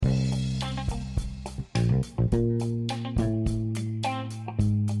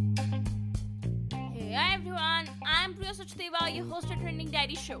your host at Trending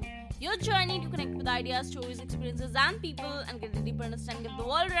Diary Show. Your journey to connect with ideas, stories, experiences, and people and get a deeper understanding of the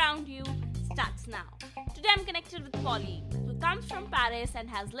world around you starts now. Today I'm connected with Pauline, who comes from Paris and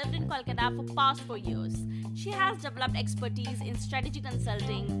has lived in Kolkata for past 4 years. She has developed expertise in strategy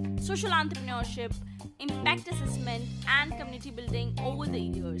consulting, social entrepreneurship, impact assessment, and community building over the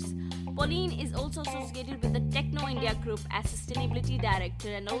years. Pauline is also associated with the Techno India Group as Sustainability Director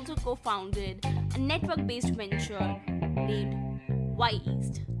and also co-founded a network-based venture named Y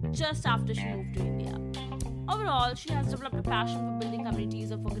East just after she moved to India. Overall, she has developed a passion for building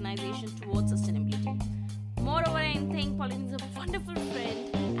communities of organizations towards sustainability. Moreover, I think Pauline is a wonderful friend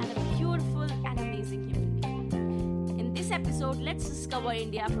and a beautiful and amazing human being. In this episode, let's discover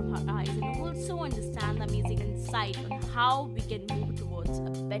India from her eyes and also understand the amazing insight on how we can move towards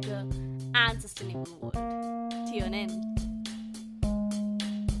a better and sustainable world. Tune in.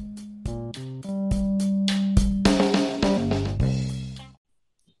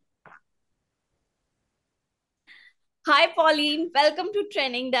 Hi, Pauline. Welcome to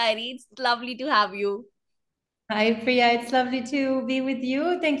Training Diary. It's lovely to have you. Hi, Priya. It's lovely to be with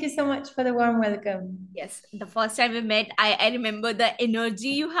you. Thank you so much for the warm welcome. Yes, the first time we met, I remember the energy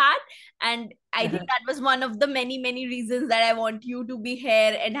you had, and I think that was one of the many reasons that I want you to be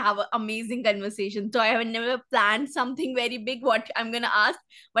here and have an amazing conversation. So I have never planned something very big what I'm gonna ask,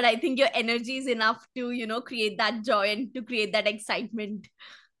 but I think your energy is enough to create that joy and to create that excitement.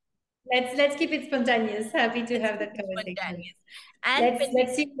 Let's keep it spontaneous. Happy to have that conversation. Spontaneous. And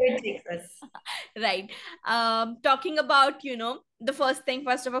Let's see where it takes us. right. Talking about, the first thing,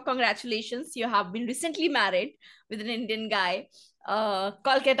 first of all, congratulations. You have been recently married with an Indian guy,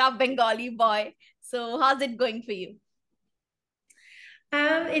 Kolkata Bengali boy. So how's it going for you?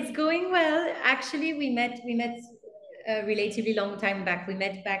 It's going well. Actually, we met a relatively long time back. We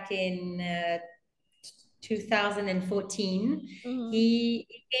met back in 2014. He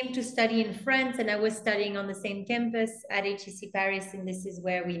came to study in France, and I was studying on the same campus at HEC Paris, and this is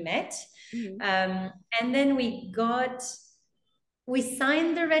where we met. And then we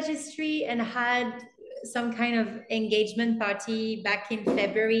signed the registry and had some kind of engagement party back in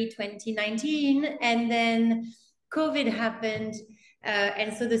February 2019, and then COVID happened.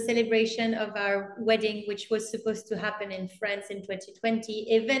 And so the celebration of our wedding, which was supposed to happen in France in 2020,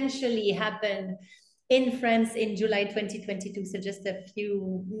 eventually happened in France in July 2022. So just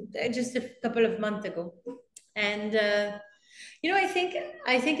a couple of months ago. And I think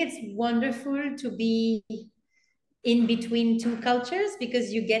it's wonderful to be in between two cultures,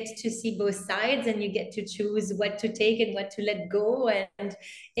 because you get to see both sides and you get to choose what to take and what to let go. And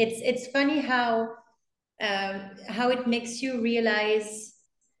it's funny how it makes you realize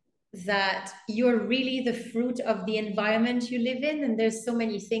that you're really the fruit of the environment you live in, and there's so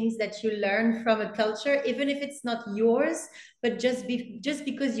many things that you learn from a culture, even if it's not yours, but just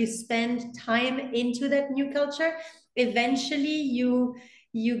because you spend time into that new culture, eventually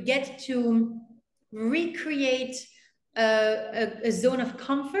you get to recreate a zone of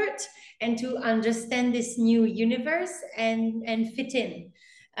comfort and to understand this new universe and fit in.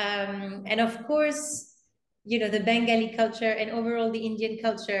 And of course, the Bengali culture and overall the Indian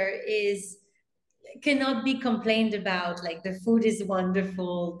culture cannot be complained about. Like, the food is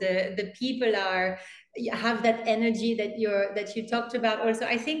wonderful, the people have that energy that you talked about. Also,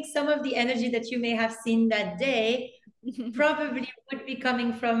 I think some of the energy that you may have seen that day probably would be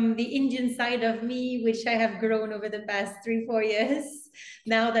coming from the Indian side of me, which I have grown over the past 3-4 years.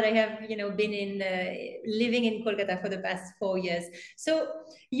 Now that I have, been living in Kolkata for the past 4 years. So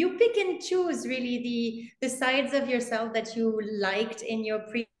you pick and choose really the sides of yourself that you liked in your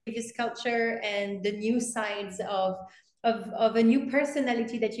previous culture, and the new sides of a new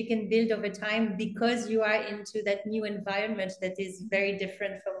personality that you can build over time, because you are into that new environment that is very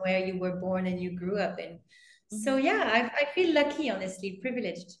different from where you were born and you grew up in. So yeah, I feel lucky, honestly,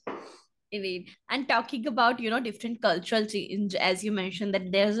 privileged. Indeed. And talking about, different cultural change, as you mentioned,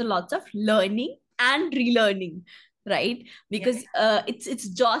 that there's a lot of learning and relearning, right? Because it's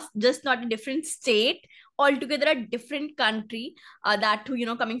just not a different state, altogether a different country, that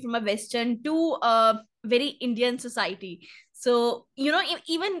too, coming from a Western to a very Indian society. So,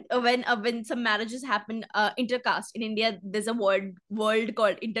 even when some marriages happen intercaste in India, there's a word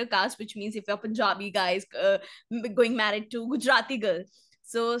called intercaste, which means if you're Punjabi guys going married to Gujarati girl.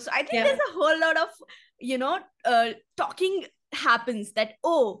 So I think there's a whole lot of, talking happens that,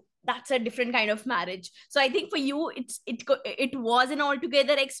 oh, that's a different kind of marriage. So I think for you, it was an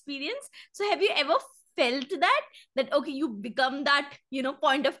altogether experience. So have you ever felt that okay, you become that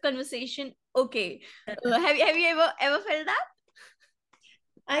point of conversation? Okay, have you ever felt that?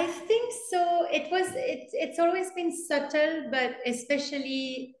 I think so. It's always been subtle, but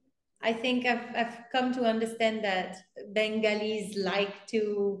especially I think I've come to understand that Bengalis like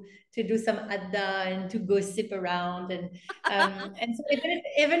to do some adda and to gossip around, and so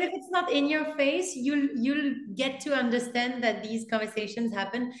even if it's not in your face, you'll get to understand that these conversations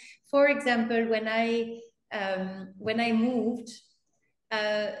happen. For example, when I moved,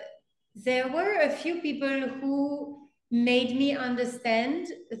 uh, there were a few people who made me understand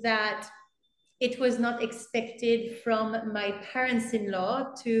that it was not expected from my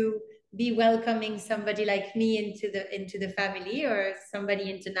parents-in-law to be welcoming somebody like me into the family or somebody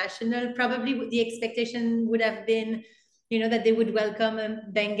international. Probably the expectation would have been, you know, that they would welcome a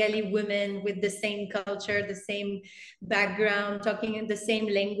Bengali woman with the same culture, the same background, talking in the same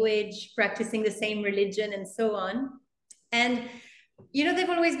language, practicing the same religion, and so on. And you know, they've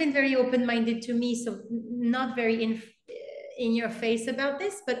always been very open-minded to me, so not very in your face about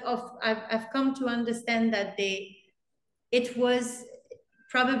this, but I've come to understand that it was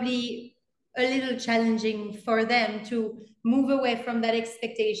probably a little challenging for them to move away from that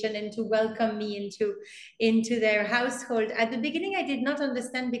expectation and to welcome me into their household. At the beginning, I did not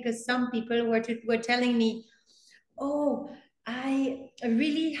understand because some people were telling me, oh, I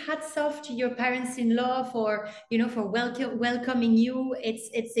really hats off to your parents-in-law for, you know, for welcoming you.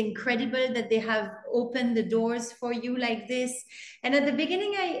 It's incredible that they have opened the doors for you like this. And at the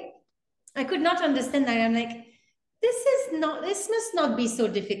beginning, I could not understand that. I'm like, this must not be so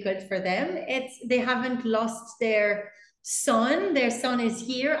difficult for them. They haven't lost their son is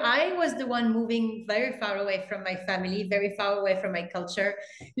here. I was the one moving very far away from my family, very far away from my culture,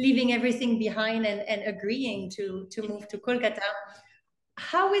 leaving everything behind and agreeing to move to Kolkata.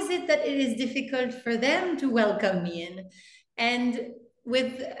 How is it that it is difficult for them to welcome me in? And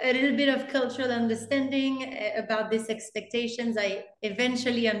with a little bit of cultural understanding about these expectations, I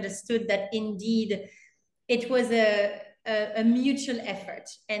eventually understood that indeed it was a mutual effort,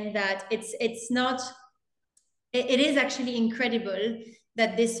 and that it's not, it is actually incredible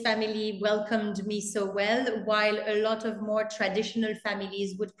that this family welcomed me so well, while a lot of more traditional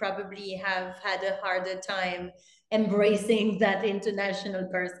families would probably have had a harder time embracing that international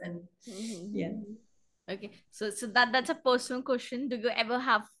person. Yeah. Okay, so that's a personal question. Do you ever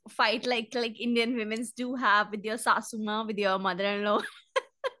have fight like Indian women's do have with your sasuma, with your mother-in-law?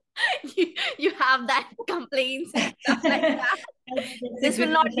 You have that complaints and stuff like that. That's a This will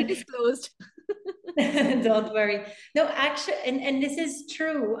good not be question. disclosed. Don't worry. No, actually, and this is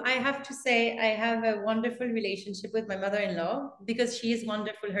true. I have to say, I have a wonderful relationship with my mother-in-law because she is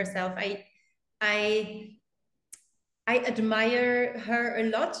wonderful herself. I I admire her a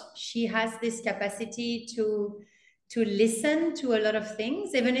lot. She has this capacity to listen to a lot of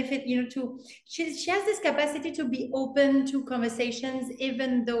things, even if it, you know, to she has this capacity to be open to conversations,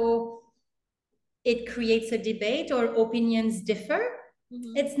 even though it creates a debate or opinions differ.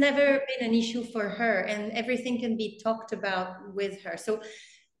 Mhm. It's never been an issue for her, and everything can be talked about with her. So,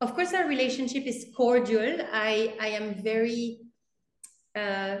 of course, our relationship is cordial. I am very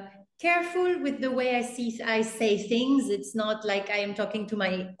uh, careful with the way I say things. It's not like I am talking to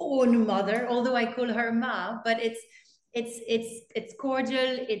my own mother, although I call her ma. But it's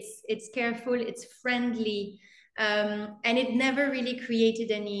cordial. It's careful. It's friendly. And it never really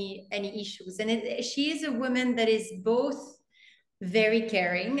created any issues. And she is a woman that is both very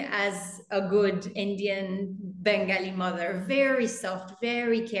caring as a good Indian Bengali mother, very soft,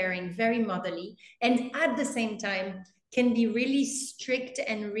 very caring, very motherly, and at the same time can be really strict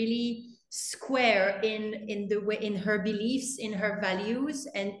and really square in the way, in her beliefs, in her values.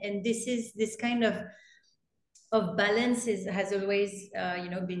 And this kind of balance has always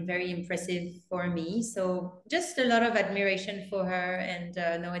been very impressive for me. So just a lot of admiration for her. And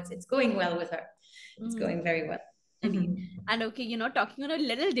no, it's going well with her. It's Mhm. going very well. Okay. And okay, talking on a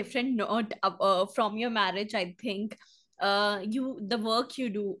little different note from your marriage, I think the work you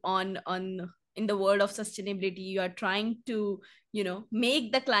do on in the world of sustainability, you are trying to,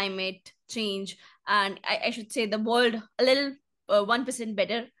 make the climate change, and I should say the world a little 1%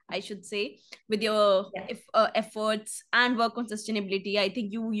 better, I should say, with your Yeah. efforts and work on sustainability. I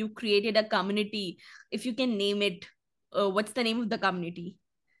think you created a community. If you can name it, what's the name of the community?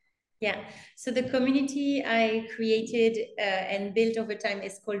 Yeah. So the community I created and built over time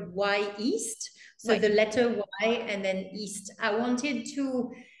is called Y East. So Right. the letter Y and then East. I wanted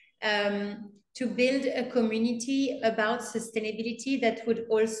to build a community about sustainability that would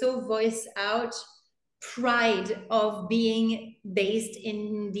also voice out pride of being based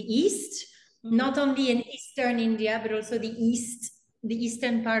in the East, Mhm. not only in Eastern India, but also the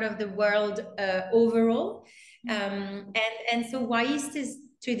eastern part of the world overall. And so Y East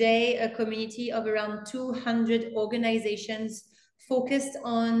today a community of around 200 organizations focused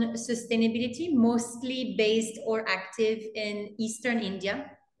on sustainability, mostly based or active in Eastern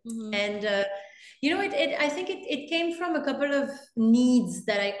India. And I think it came from a couple of needs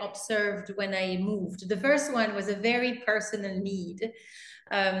that I observed when I moved. The first one was a very personal need,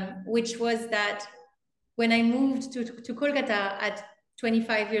 which was that when I moved to Kolkata at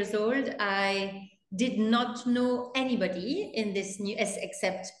 25 years old, I did not know anybody in this new,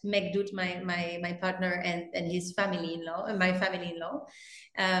 except Megdut, my partner, and his family-in-law, and my family-in-law.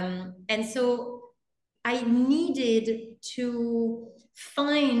 And so I needed to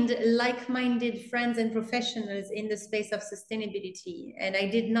find like-minded friends and professionals in the space of sustainability. And I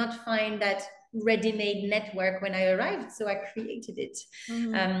did not find that ready-made network when I arrived, so I created it.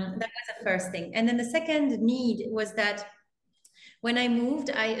 That was the first thing. And then the second need was that when I moved,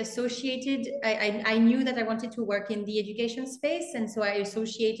 I knew that I wanted to work in the education space. And so I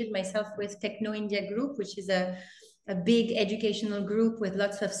associated myself with Techno India Group, which is a big educational group with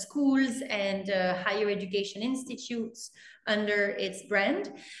lots of schools and higher education institutes under its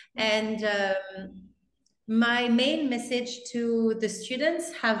brand. And my main message to the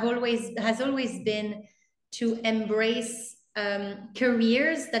students has always been to embrace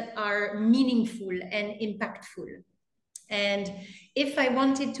careers that are meaningful and impactful. And if I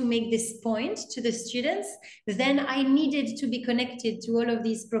wanted to make this point to the students, then I needed to be connected to all of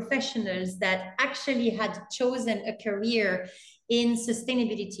these professionals that actually had chosen a career in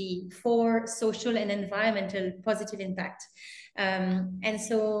sustainability for social and environmental positive impact. And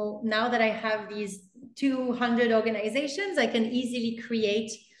so now that I have these 200 organizations, I can easily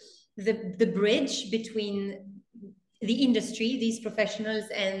create the bridge between the industry, these professionals,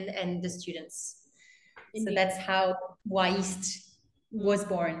 and the students. Indeed. So that's how WIST was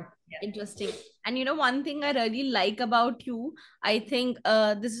born. Yeah. Interesting. And one thing I really like about you, I think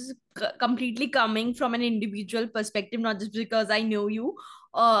this is completely coming from an individual perspective, not just because I know you,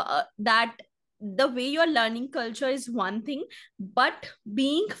 that the way your learning culture is one thing, but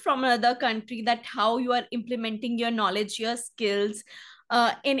being from another country, that how you are implementing your knowledge, your skills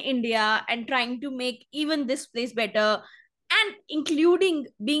in India and trying to make even this place better, and including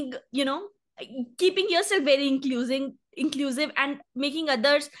being, keeping yourself very inclusive and making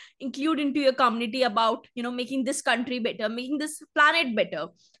others include into your community about making this country better, making this planet better.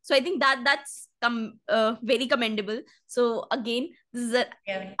 So I think that's very commendable. So again, this is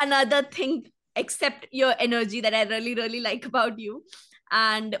another thing except your energy that I really, really like about you.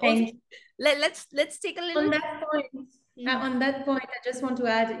 And also, let's take a little on that point. On that point, I just want to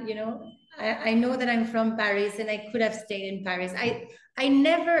add, I know that I'm from Paris and I could have stayed in Paris. I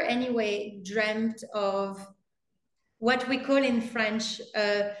never anyway dreamt of what we call in French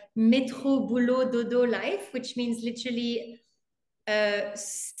métro boulot dodo life, which means literally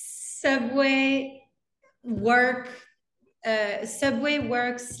subway work,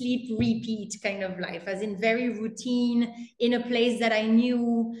 sleep, repeat kind of life, as in very routine, in a place that I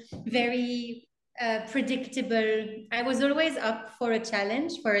knew, very predictable. I was always up for a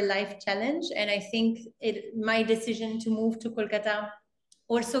challenge, for a life challenge. And I think my decision to move to Kolkata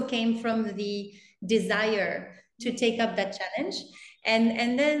also came from the desire to take up that challenge.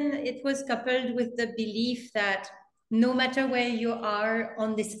 And then it was coupled with the belief that no matter where you are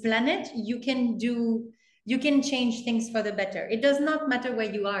on this planet, you can change things for the better. It does not matter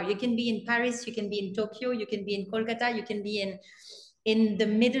where you are. You can be in Paris, you can be in Tokyo, you can be in Kolkata, you can be in the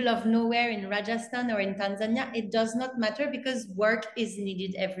middle of nowhere in Rajasthan or in Tanzania. It does not matter, because work is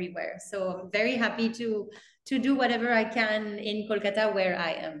needed everywhere. So I'm very happy to do whatever I can in Kolkata, where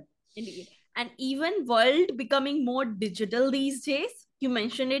I am. Indeed. And even world becoming more digital these days. You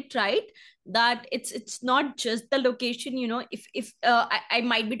mentioned it, right? That it's not just the location. If I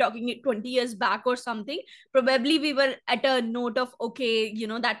might be talking 20 years back or something, probably we were at a note of, okay,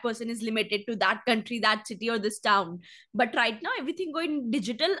 that person is limited to that country, that city, or this town. But right now, everything going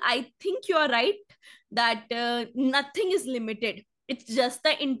digital. I think you are right that nothing is limited. It's just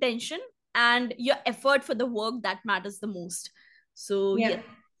the intention and your effort for the work that matters the most. So yeah.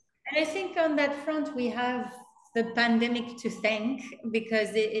 And I think on that front, we have the pandemic to thank,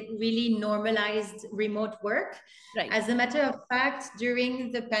 because it really normalized remote work. Right. As a matter of fact,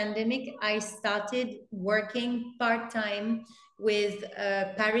 during the pandemic, I started working part-time with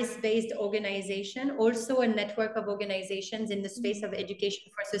a Paris-based organization, also a network of organizations in the space of education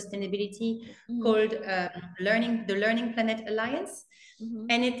for sustainability, called the Learning Planet Alliance.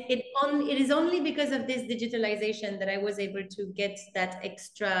 And it is only because of this digitalization that I was able to get that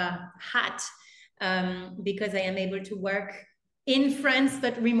extra hat, because I am able to work in France,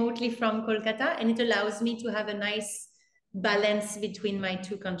 but remotely from Kolkata. And it allows me to have a nice balance between my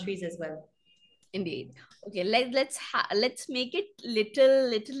two countries as well. Indeed. Okay, let's make it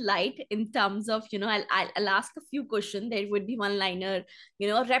little light in terms of, I'll ask a few questions. There would be one liner,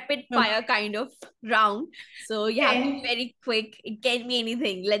 rapid fire kind of round. So you have to be very quick. It can be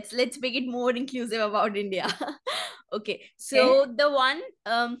anything. Let's make it more inclusive about India. Okay. So the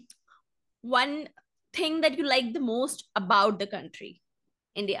one thing that you like the most about the country,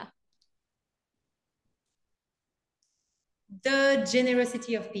 India. The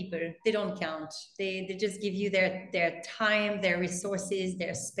generosity of people. They don't count. They just give you their time, their resources,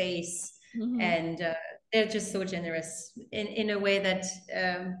 their space, and they're just so generous in a way that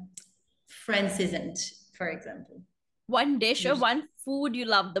France isn't, for example. One dish or one food you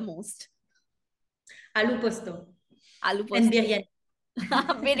love the most? Aloo posto. Aloo posto. And biryani.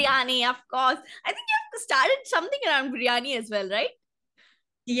 Biryani, of course. I think you have started something around biryani as well, right?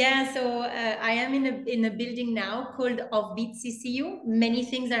 Yeah, so I am in a building now called Offbeat CCU. Many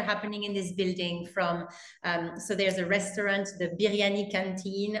things are happening in this building from, so there's a restaurant, the Biryani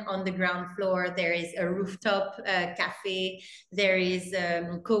Canteen on the ground floor. There is a rooftop cafe. There is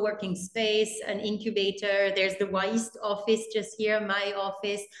co-working space, an incubator. There's the Waist office just here, my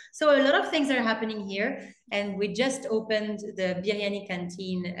office. So a lot of things are happening here. And we just opened the Biryani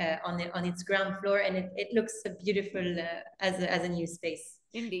Canteen on its ground floor, and it looks beautiful as a new space.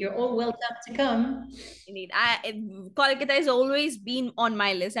 Indeed. You're all welcome to come. Indeed. Kolkata has always been on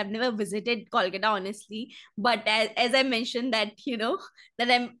my list. I've never visited Kolkata, honestly. But as I mentioned that,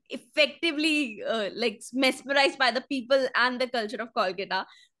 that I'm effectively like mesmerized by the people and the culture of Kolkata.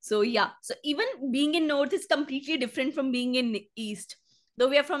 So yeah. So even being in North is completely different from being in East. Though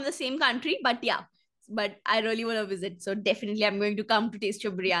we are from the same country, but yeah. But I really want to visit. So definitely I'm going to come to taste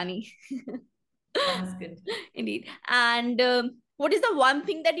your biryani. Sounds good. Indeed. And what is the one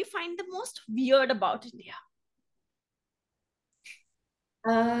thing that you find the most weird about India?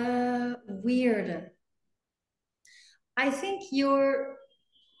 Weird. I think your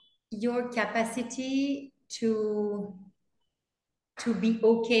capacity to be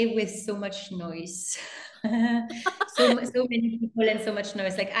okay with so much noise. so many people and so much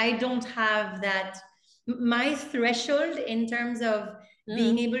noise. Like I don't have that. My threshold in terms of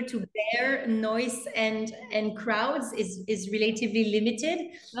being able to bear noise and crowds is relatively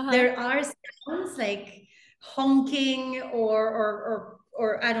limited. There are sounds like honking or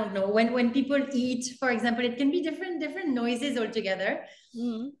I don't know, when people eat, for example, it can be different noises altogether.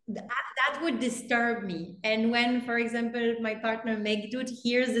 That would disturb me. And when, for example, my partner Megdut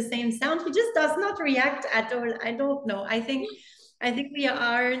hears the same sound, he just does not react at all. I don't know. I think we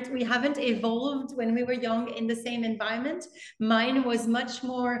haven't evolved when we were young in the same environment. Mine was much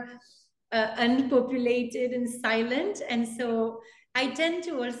more unpopulated and silent. And so I tend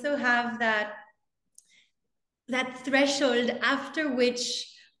to also have that threshold after which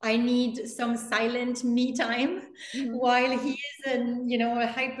I need some silent me time, while he is a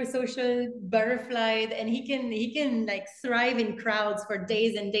hypersocial butterfly, and he can like thrive in crowds for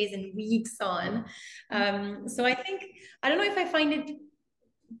days and days and weeks on. So I think, I don't know if I find it,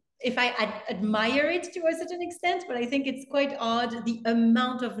 if I admire it to a certain extent, but I think it's quite odd the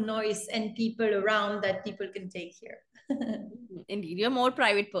amount of noise and people around that people can take here. Indeed, you're a more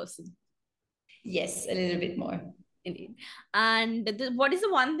private person. Yes, a little bit more. Indeed. And what is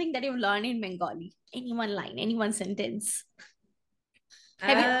the one thing that you've learned in Bengali? Any one line, any one sentence?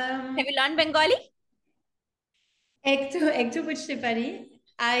 Have you learned Bengali? Ektu buঝতে পারি.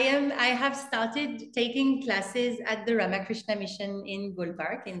 I have started taking classes at the Ramakrishna Mission in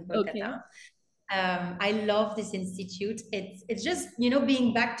Gulbarg in Kolkata. I love this institute. It's just,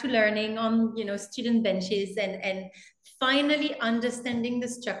 being back to learning on, student benches and finally understanding the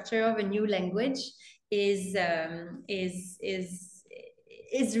structure of a new language is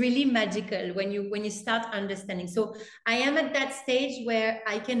really magical when you start understanding. So I am at that stage where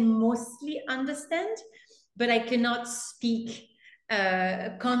I can mostly understand, but I cannot speak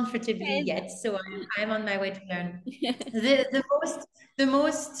comfortably yet. So I'm on my way to learn. The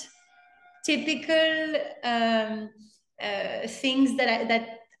most typical things that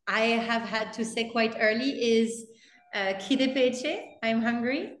I have had to say quite early is "Khide peche," I'm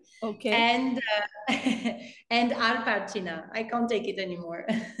hungry. Okay. And "Ar parchi na," I can't take it anymore.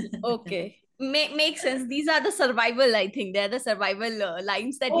 Okay. Makes sense. These are the survival, I think. They're the survival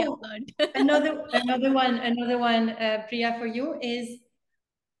lines that you have learned. another one, Priya, for you is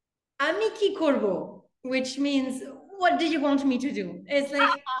 "Ami ki korbo," which means, what do you want me to do? It's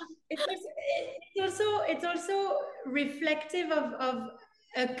like it's also reflective of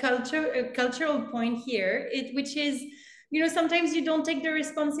a cultural point here, which is sometimes you don't take the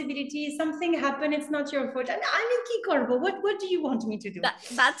responsibility. Something happened. It's not your fault. And I mean, ki korbo. What do you want me to do?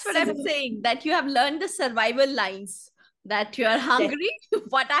 That's what I'm saying, that you have learned the survival lines, that you are hungry,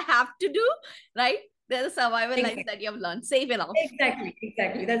 what I have to do, right? They're the survival lines that you have learned. Safe enough.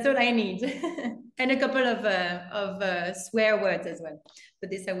 Exactly. That's what I need. And a couple of swear words as well.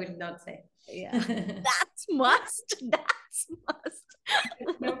 But this I will not say. Yeah. That's must.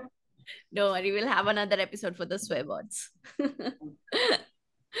 No. Don't worry, we'll have another episode for the swear words.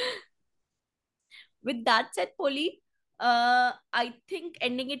 With that said, Polly, I think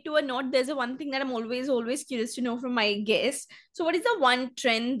ending it to a note, there's a one thing that I'm always curious to know from my guests. So what is the one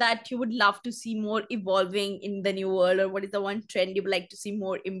trend that you would love to see more evolving in the new world, or what is the one trend you would like to see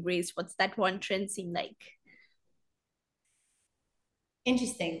more embraced? What's that one trend seem like?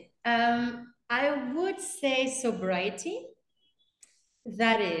 Interesting. I would say sobriety.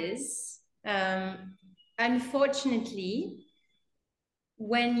 That is, unfortunately,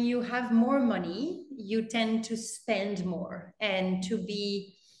 when you have more money, you tend to spend more and to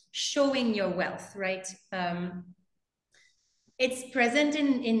be showing your wealth, right? It's present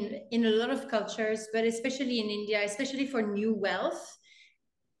in a lot of cultures, but especially in India, especially for new wealth.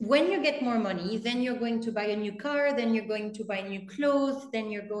 When you get more money, then you're going to buy a new car, then you're going to buy new clothes, then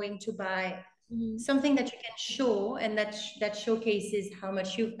you're going to buy something that you can show, and that showcases how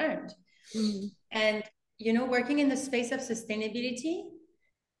much you've earned. And working in the space of sustainability,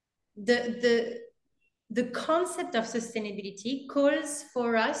 the concept of sustainability calls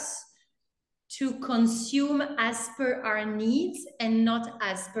for us to consume as per our needs and not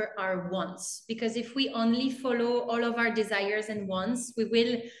as per our wants. Because if we only follow all of our desires and wants, we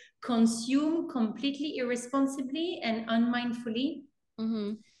will consume completely irresponsibly and unmindfully,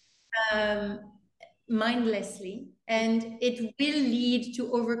 mindlessly, and it will lead to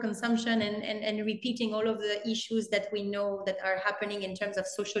overconsumption and repeating all of the issues that we know that are happening in terms of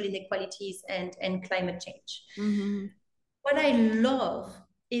social inequalities and climate change. What I love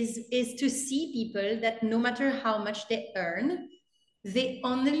is to see people that no matter how much they earn, they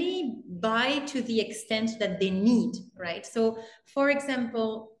only buy to the extent that they need, right? So, for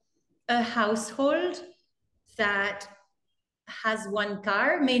example, a household that has one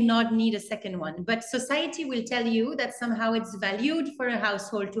car may not need a second one, but society will tell you that somehow it's valued for a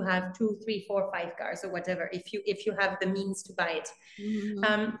household to have 2, 3, 4, 5 cars or whatever, if you have the means to buy it.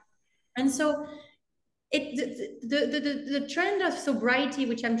 And so the trend of sobriety,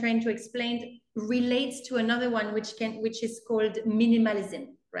 which I'm trying to explain, relates to another one which is called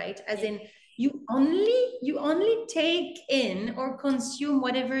minimalism, right? As in you only take in or consume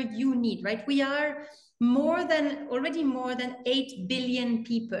whatever you need, right? We are already more than 8 billion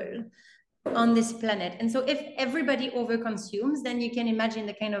people on this planet. And so if everybody overconsumes, then you can imagine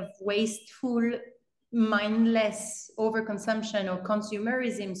the kind of wasteful, mindless overconsumption or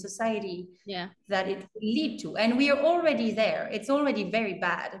consumerism society that it will lead to. And we are already there. It's already very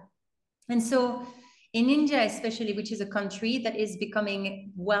bad. And so in India, especially, which is a country that is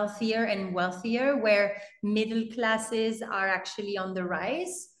becoming wealthier and wealthier, where middle classes are actually on the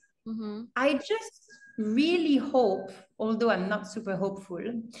rise, I just really hope, although I'm not super hopeful,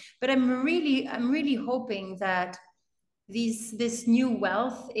 but I'm really hoping that this new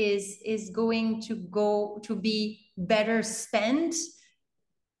wealth is going to be better spent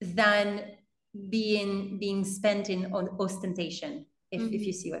than being spent in ostentation, if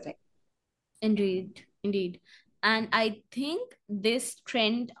you see what I mean. Indeed. And I think this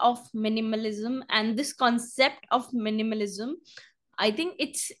trend of minimalism and this concept of minimalism, I think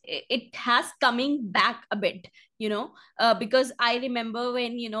it has coming back a bit, because I remember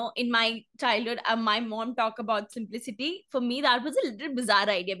when, in my childhood, my mom talked about simplicity. For me, that was a little bizarre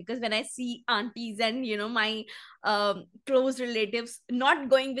idea, because when I see aunties and, my close relatives not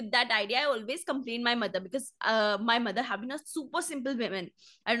going with that idea, I always complain my mother, because my mother have been a super simple woman.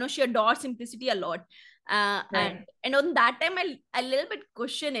 I don't know, she adores simplicity a lot. Right. And on that time, I little bit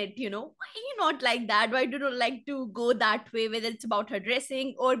question it, why you not like that? Why do you like to go that way, whether it's about her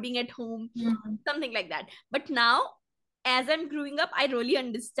dressing or being at home, something like that. But now, as I'm growing up, I really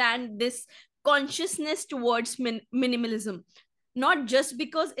understand this consciousness towards minimalism, not just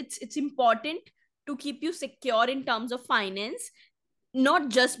because it's important to keep you secure in terms of finance, not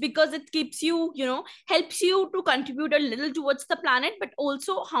just because it keeps you, helps you to contribute a little towards the planet, but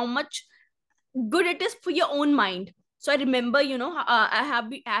also how much good it is for your own mind. So I remember,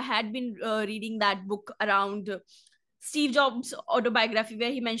 I had been reading that book around Steve Jobs' autobiography,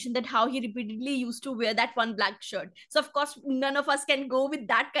 where he mentioned that how he repeatedly used to wear that one black shirt. So of course, none of us can go with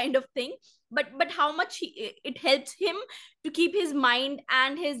that kind of thing, but how much it helps him to keep his mind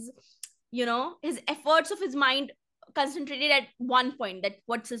and his efforts of his mind concentrated at one point, that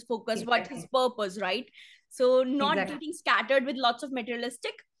what's his focus, what's his purpose, right? So not getting scattered with lots of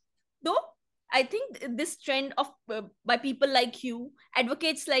materialistic. Though I think this trend of by people like you,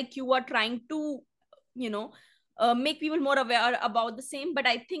 advocates like you, are trying to, make people more aware about the same. But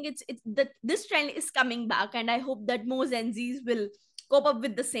I think it's that this trend is coming back, and I hope that more Gen Zs will cope up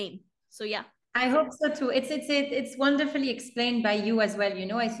with the same. So yeah, I hope so too. It's wonderfully explained by you as well.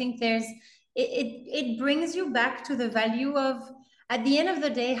 I think it brings you back to the value of, at the end of the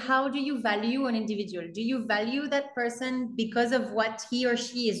day, how do you value an individual? Do you value that person because of what he or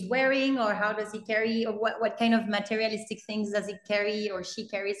she is wearing, or how does he carry, or what kind of materialistic things does he carry or she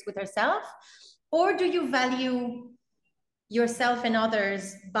carries with herself? Or do you value yourself and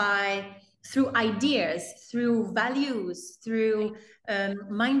others through ideas, through values, through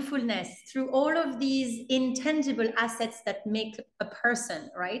mindfulness, through all of these intangible assets that make a person,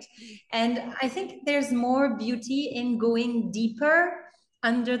 right? And I think there's more beauty in going deeper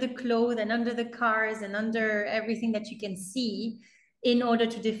under the clothes and under the cars and under everything that you can see in order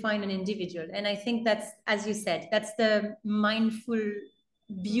to define an individual. And I think that's, as you said, that's the mindful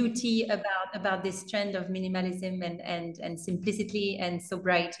beauty about this trend of minimalism and simplicity and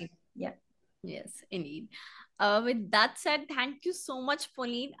sobriety. Yeah. Yes, indeed. With that said, thank you so much,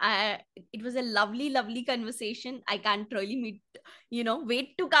 Pauline. It was a lovely conversation. I can't really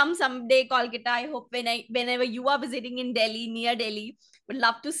wait to come someday, Kolkata. I hope whenever you are visiting in Delhi, near Delhi, would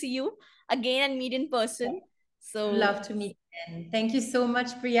love to see you again and meet in person. So love to meet again. Thank you so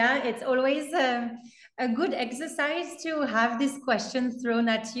much, Priya. It's always a good exercise to have this question thrown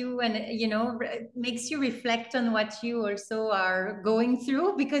at you, and makes you reflect on what you also are going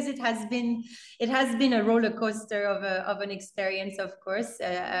through, because it has been a roller coaster of an experience. Of course,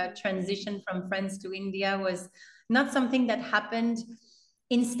 a transition from France to India was not something that happened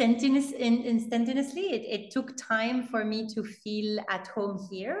instantaneously. It took time for me to feel at home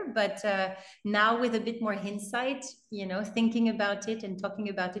here, but now with a bit more hindsight, thinking about it and talking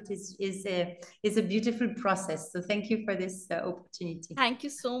about it is a beautiful process. So thank you for this opportunity. Thank you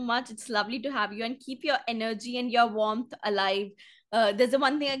so much. It's lovely to have you, and keep your energy and your warmth alive. There's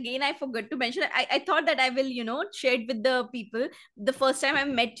one thing again I forgot to mention. I thought that I will share it with the people. The first time I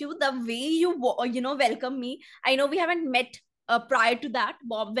met you, the way you welcome me. I know we haven't met prior to that,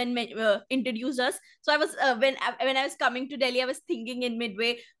 Bob when introduced us. So I was when I was coming to Delhi, I was thinking in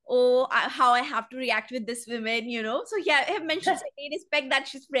midway, how I have to react with this woman, So yeah, I have mentioned I respect that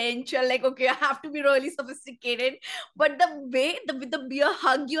she's French. You're like, okay, I have to be really sophisticated. But the way with the beer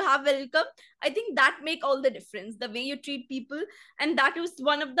hug you have welcome, I think that make all the difference. The way you treat people, and that was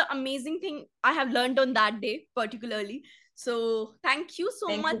one of the amazing thing I have learned on that day particularly. So thank you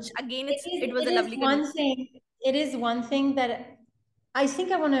so much. Again, it was a lovely conversation. It is one thing that I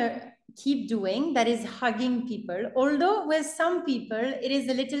think I want to keep doing, that is hugging people. Although with some people, it is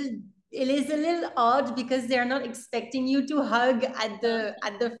a little odd, because they are not expecting you to hug at the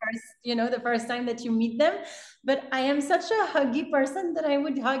first, the first time that you meet them. But I am such a huggy person that I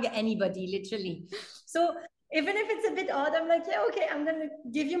would hug anybody, literally. So even if it's a bit odd, I'm like, yeah, okay, I'm gonna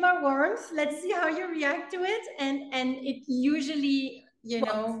give you my warmth. Let's see how you react to it, and it usually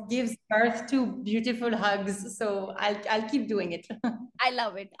gives birth to beautiful hugs. So I'll keep doing it. I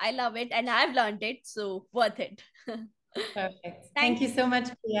love it, and I've learned it, so worth it. Perfect. Thank you so much,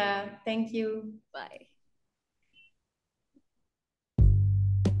 Priya. Thank you. Bye.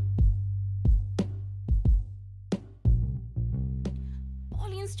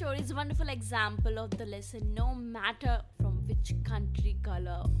 Pauline's story is a wonderful example of the lesson: no matter from which country,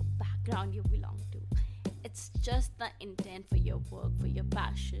 color, or background you belong to, it's just the intent for your work, for your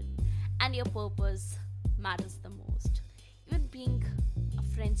passion, and your purpose matters the most. Even being a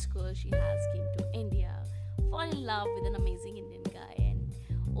French girl, she has came to India, fall in love with an amazing Indian guy, and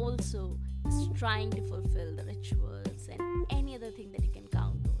also is trying to fulfill the rituals and any other thing that you can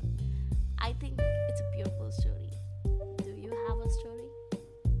count on. I think it's a beautiful story. Do you have a story?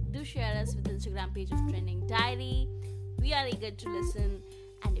 Do share us with the Instagram page of Trending Diary. We are eager to listen,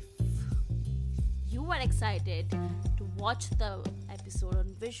 and if you are excited to watch the episode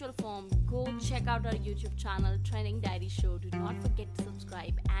on visual form, go check out our YouTube channel, Trending Diary Show. Do not forget to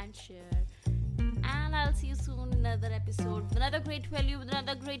subscribe and share. And I'll see you soon in another episode with another great value, with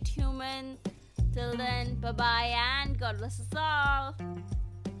another great human. Till then, bye-bye, and God bless us all.